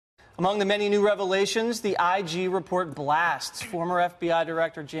Among the many new revelations, the IG report blasts former FBI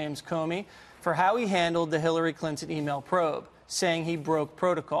Director James Comey for how he handled the Hillary Clinton email probe, saying he broke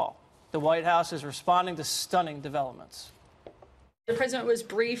protocol. The White House is responding to stunning developments. The president was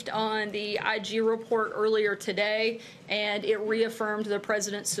briefed on the IG report earlier today, and it reaffirmed the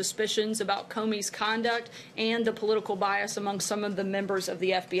president's suspicions about Comey's conduct and the political bias among some of the members of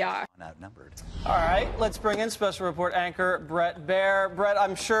the FBI. Outnumbered. All right, let's bring in special report anchor Brett Baer. Brett,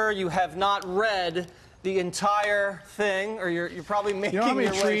 I'm sure you have not read the entire thing, or you're probably making your way through it.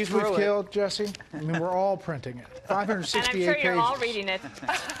 You know how many trees we've killed, Jesse? I mean, we're all printing it. 568 pages. And I'm sure you're all reading it.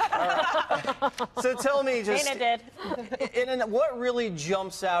 So tell me, just Dana did. What really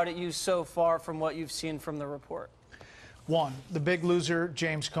jumps out at you so far from what you've seen from the report? One, the big loser,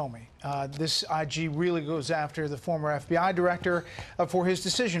 James Comey. This IG really goes after the former FBI director for his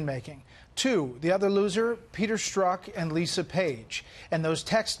decision-making. Two, the other loser, Peter Strzok and Lisa Page, and those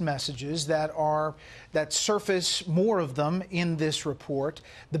text messages that surface, more of them in this report,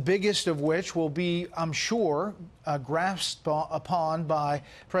 the biggest of which will be, I'm sure, grasped upon by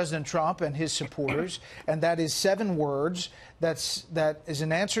President Trump and his supporters, and that is 7 words. That is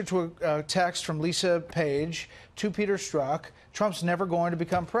an answer to a text from Lisa Page to Peter Strzok. Trump's never going to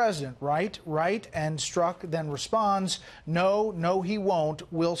become president, right? Right. And Strzok then responds, no, he won't.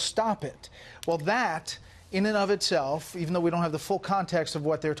 We'll stop it. Well, that in and of itself, even though we don't have the full context of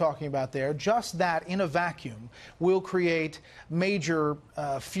what they're talking about there, just that in a vacuum will create major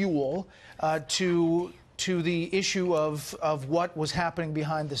fuel to the issue of what was happening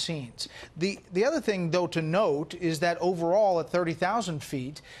behind the scenes. The other thing, though, to note is that overall at 30,000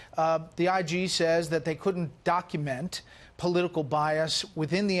 feet, the IG says that they couldn't document political bias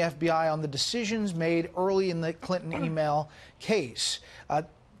within the FBI on the decisions made early in the Clinton email case.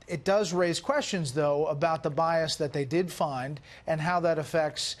 It does raise questions, though, about the bias that they did find and how that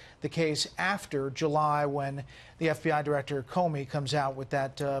affects the case after July, when the FBI Director Comey comes out with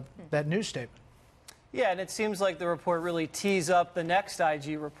that news statement. Yeah, and it seems like the report really tees up the next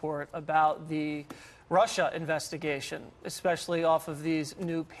IG report about the Russia investigation, especially off of these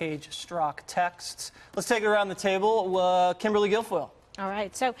new Page Strzok texts. Let's take it around the table. Kimberly Guilfoyle. All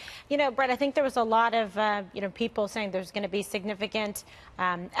right. So, Brett, I think there was a lot of, people saying there's going to be significant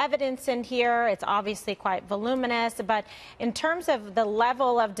evidence in here. It's obviously quite voluminous. But in terms of the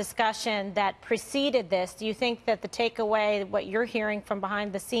level of discussion that preceded this, do you think that the takeaway, what you're hearing from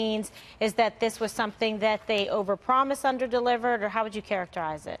behind the scenes, is that this was something that they overpromised, underdelivered, or how would you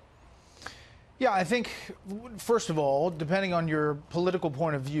characterize it? Yeah, I think, first of all, depending on your political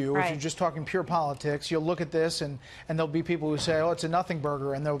point of view, right, if you're just talking pure politics, you'll look at this and there'll be people who say, oh, it's a nothing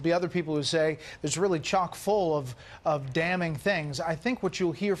burger, and there'll be other people who say it's really chock full of damning things. I think what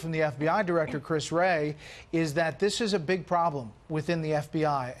you'll hear from the FBI Director, Chris Wray, is that this is a big problem within the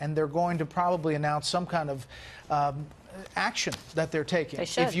FBI, and they're going to probably announce some kind of action that they're taking. They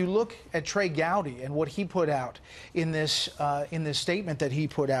should. If you look at Trey Gowdy and what he put out in this statement that he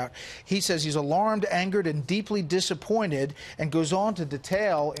put out, he says he's alarmed, angered, and deeply disappointed, and goes on to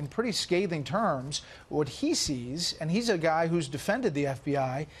detail in pretty scathing terms what he sees. And he's a guy who's defended the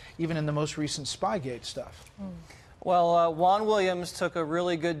FBI even in the most recent Spygate stuff. Well, Juan Williams took a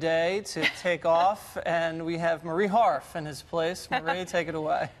really good day to take off, and we have Marie Harf in his place. Marie, take it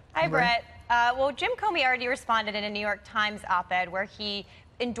away. Hi, Brett. Well, Jim Comey already responded in a New York Times op-ed where he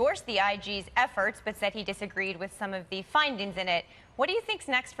endorsed the IG's efforts but said he disagreed with some of the findings in it. What do you think's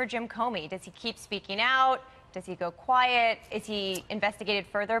next for Jim Comey? Does he keep speaking out? Does he go quiet? Is he investigated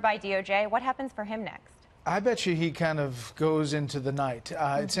further by DOJ? What happens for him next? I bet you he kind of goes into the night.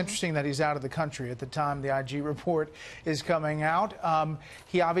 It's interesting that he's out of the country at the time the IG report is coming out.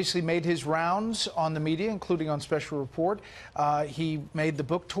 He obviously made his rounds on the media, including on Special Report. He made the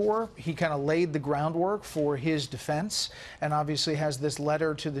book tour. He kind of laid the groundwork for his defense, and obviously has this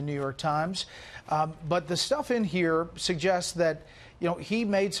letter to the New York Times. But the stuff in here suggests that he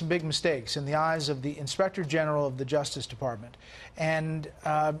made some big mistakes in the eyes of the Inspector General of the Justice Department. And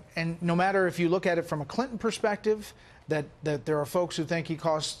no matter if you look at it from a Clinton perspective, that there are folks who think he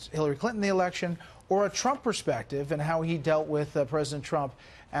cost Hillary Clinton the election, or a Trump perspective and how he dealt with President Trump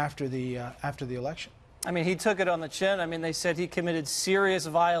after the election. I mean, he took it on the chin. I mean, they said he committed serious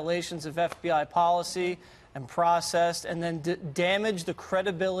violations of FBI policy and process, and then damaged the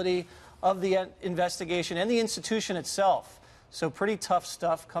credibility of the investigation and the institution itself. So pretty tough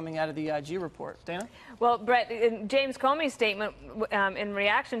stuff coming out of the IG report. Dana? Well, Brett, in James Comey's statement in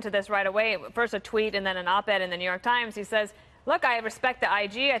reaction to this right away, first a tweet and then an op-ed in the New York Times, he says, look, I respect the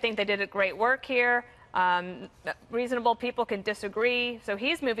IG. I think they did a great work here. Reasonable people can disagree, so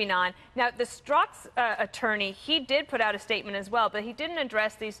he's moving on. Now, the Strzok's attorney, he did put out a statement as well, but he didn't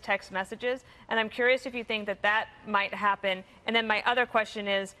address these text messages, and I'm curious if you think that that might happen. And then my other question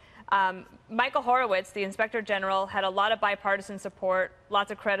is, Michael Horowitz, the Inspector General, had a lot of bipartisan support,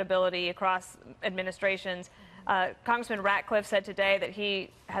 lots of credibility across administrations. Congressman Ratcliffe said today that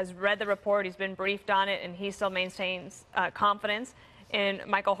he has read the report, he's been briefed on it, and he still maintains confidence in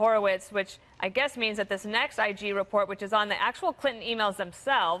Michael Horowitz, which I guess means that this next IG report, which is on the actual Clinton emails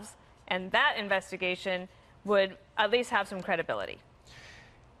themselves, and that investigation would at least have some credibility.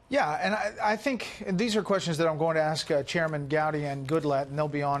 Yeah, and I think these are questions that I'm going to ask Chairman Gowdy and Goodlatte, and they'll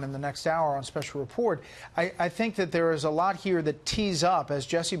be on in the next hour on Special Report. I think that there is a lot here that tees up, as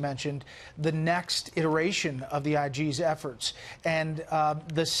Jesse mentioned, the next iteration of the IG's efforts. And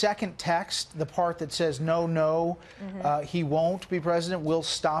the second text, the part that says, no, he won't be president, we'll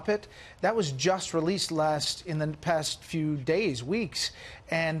stop it, that was just released in the past few days, weeks.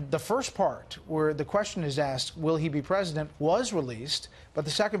 And the first part, where the question is asked, will he be president, was released, but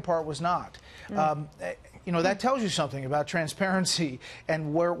the second part was not. You know, that tells you something about transparency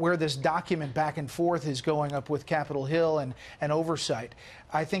and where this document back and forth is going up with Capitol Hill and oversight.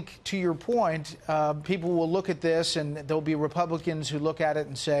 I think, to your point, people will look at this, and there'll be Republicans who look at it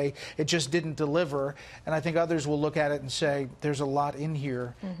and say it just didn't deliver, and I think others will look at it and say there's a lot in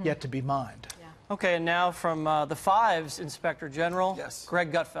here yet to be mined. Okay, and now from the Five's Inspector General, Yes.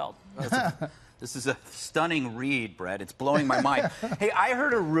 Greg Gutfeld. This is a stunning read, Brett. It's blowing my mind. Hey, I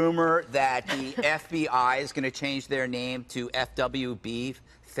heard a rumor that the FBI is going to change their name to FWB,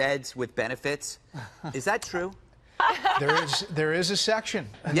 Feds with Benefits. Is that true? There is a section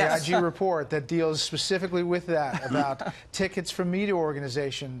in the IG report that deals specifically with that, about tickets from media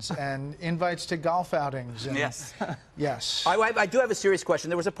organizations and invites to golf outings. And Yes. Yes. I do have a serious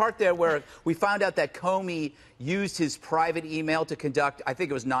question. There was a part there where we found out that Comey used his private email to conduct, I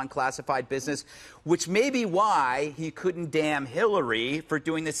think it was non-classified business, which may be why he couldn't damn Hillary for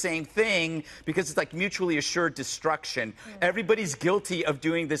doing the same thing, because it's like mutually assured destruction. Everybody's guilty of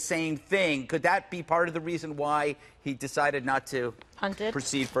doing the same thing. Could that be part of the reason why he decided not to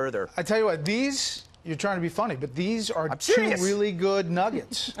proceed further? I tell you what, you're trying to be funny, but these are two serious. really good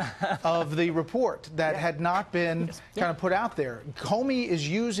nuggets of the report that had not been kind of put out there. Comey is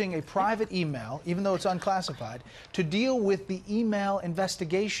using a private email, even though it's unclassified, to deal with the email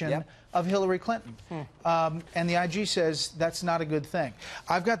investigation of Hillary Clinton. And the IG says that's not a good thing.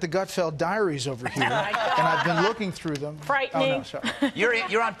 I've got the Gutfeld diaries over here, and I've been looking through them. Frightening. Oh, no, sorry.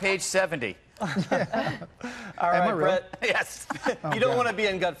 You're on page 70. All Am I right, really? Brett. Yes. You don't want to be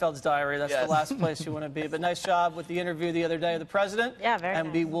in Gutfeld's diary. That's the last place you want to be. But nice job with the interview the other day of the president. Yeah, very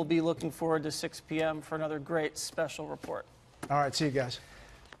And nice. we'll be looking forward to 6 p.m. for another great special report. All right, see you guys.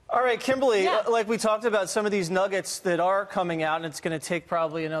 All right, Kimberly, like we talked about, some of these nuggets that are coming out, and it's going to take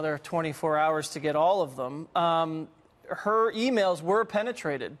probably another 24 hours to get all of them. Her emails were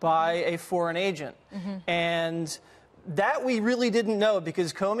penetrated by a foreign agent. And that we really didn't know,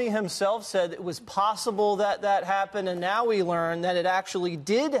 because Comey himself said it was possible that that happened, and now we learn that it actually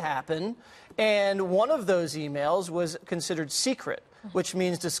did happen. And one of those emails was considered secret, which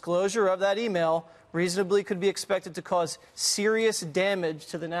means disclosure of that email reasonably could be expected to cause serious damage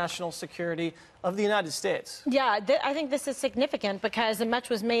to the national security of the United States. Yeah, I think this is significant because much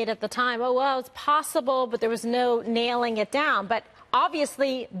was made at the time. Oh, well, it's possible, but there was no nailing it down. But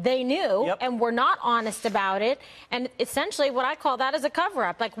obviously they knew and were not honest about it. And essentially what I call that is a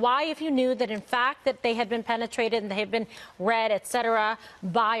cover-up. Like, why, if you knew that in fact that they had been penetrated and they had been read, etc.,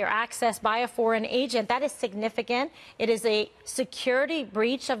 by or accessed by a foreign agent, that is significant. It is a security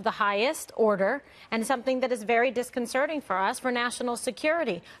breach of the highest order and something that is very disconcerting for us for national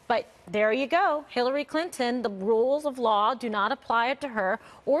security. But there you go. Hillary Clinton, the rules of law do not apply to her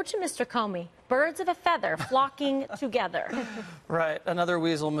or to Mr. Comey. Birds of a feather flocking together. Right, another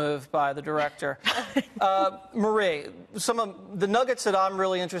weasel move by the director. Marie, some of the nuggets that I'm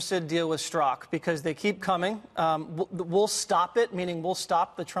really interested in deal with Strzok, because they keep coming. We'll stop it, meaning we'll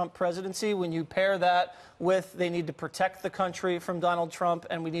stop the Trump presidency. When you pair that with they need to protect the country from Donald Trump,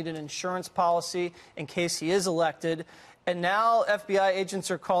 and we need an insurance policy in case he is elected. And now FBI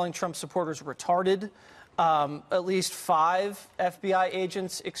agents are calling Trump supporters retarded. At least 5 FBI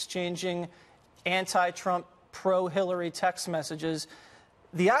agents exchanging anti-Trump, pro-Hillary text messages.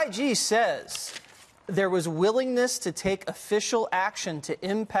 The IG says there was willingness to take official action to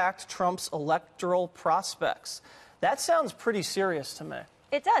impact Trump's electoral prospects. That sounds pretty serious to me.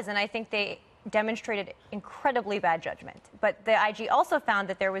 It does, and I think they demonstrated incredibly bad judgment. but the IG also found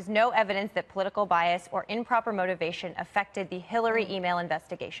that there was no evidence that political bias or improper motivation affected the Hillary email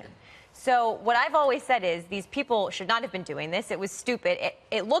investigation. So what I've always said is these people should not have been doing this. It was stupid.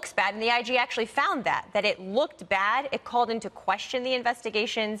 It looks bad, and the IG actually found that it looked bad. It called into question the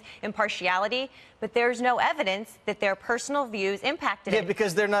investigation's impartiality, but there's no evidence that their personal views impacted it. Yeah,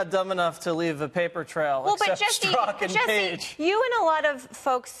 because they're not dumb enough to leave a paper trail. Well, except Strzok and Page. Jesse, you and a lot of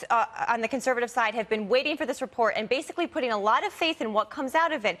folks on the conservative side have been waiting for this report and basically putting a lot of faith in what comes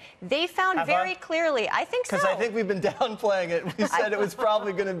out of it. They found very clearly, I think so. Because I think we've been downplaying it. We said it was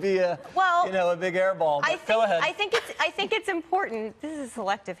probably going to be a big airball. But go ahead. I think it's important. This is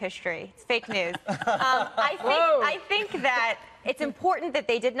selective history. It's fake news. I think that it's important that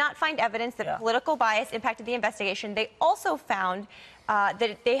they did not find evidence that political bias impacted the investigation. They also found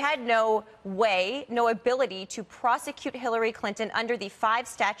that they had no ability to prosecute Hillary Clinton under the 5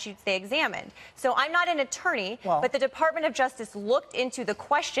 statutes they examined. So I'm not an attorney, but the Department of Justice looked into the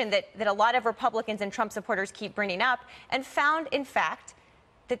question that a lot of Republicans and Trump supporters keep bringing up and found, in fact,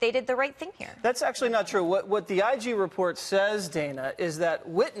 that they did the right thing here. That's actually not true. What the IG report says, Dana, is that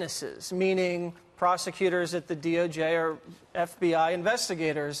witnesses, meaning prosecutors at the DOJ or FBI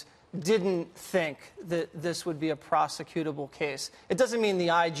investigators, didn't think that this would be a prosecutable case. It doesn't mean the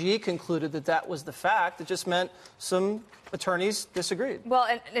IG concluded that that was the fact. It just meant some attorneys disagreed. Well,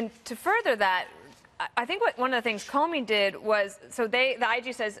 and to further that, I think one of the things Comey did was, the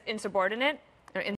IG says insubordinate,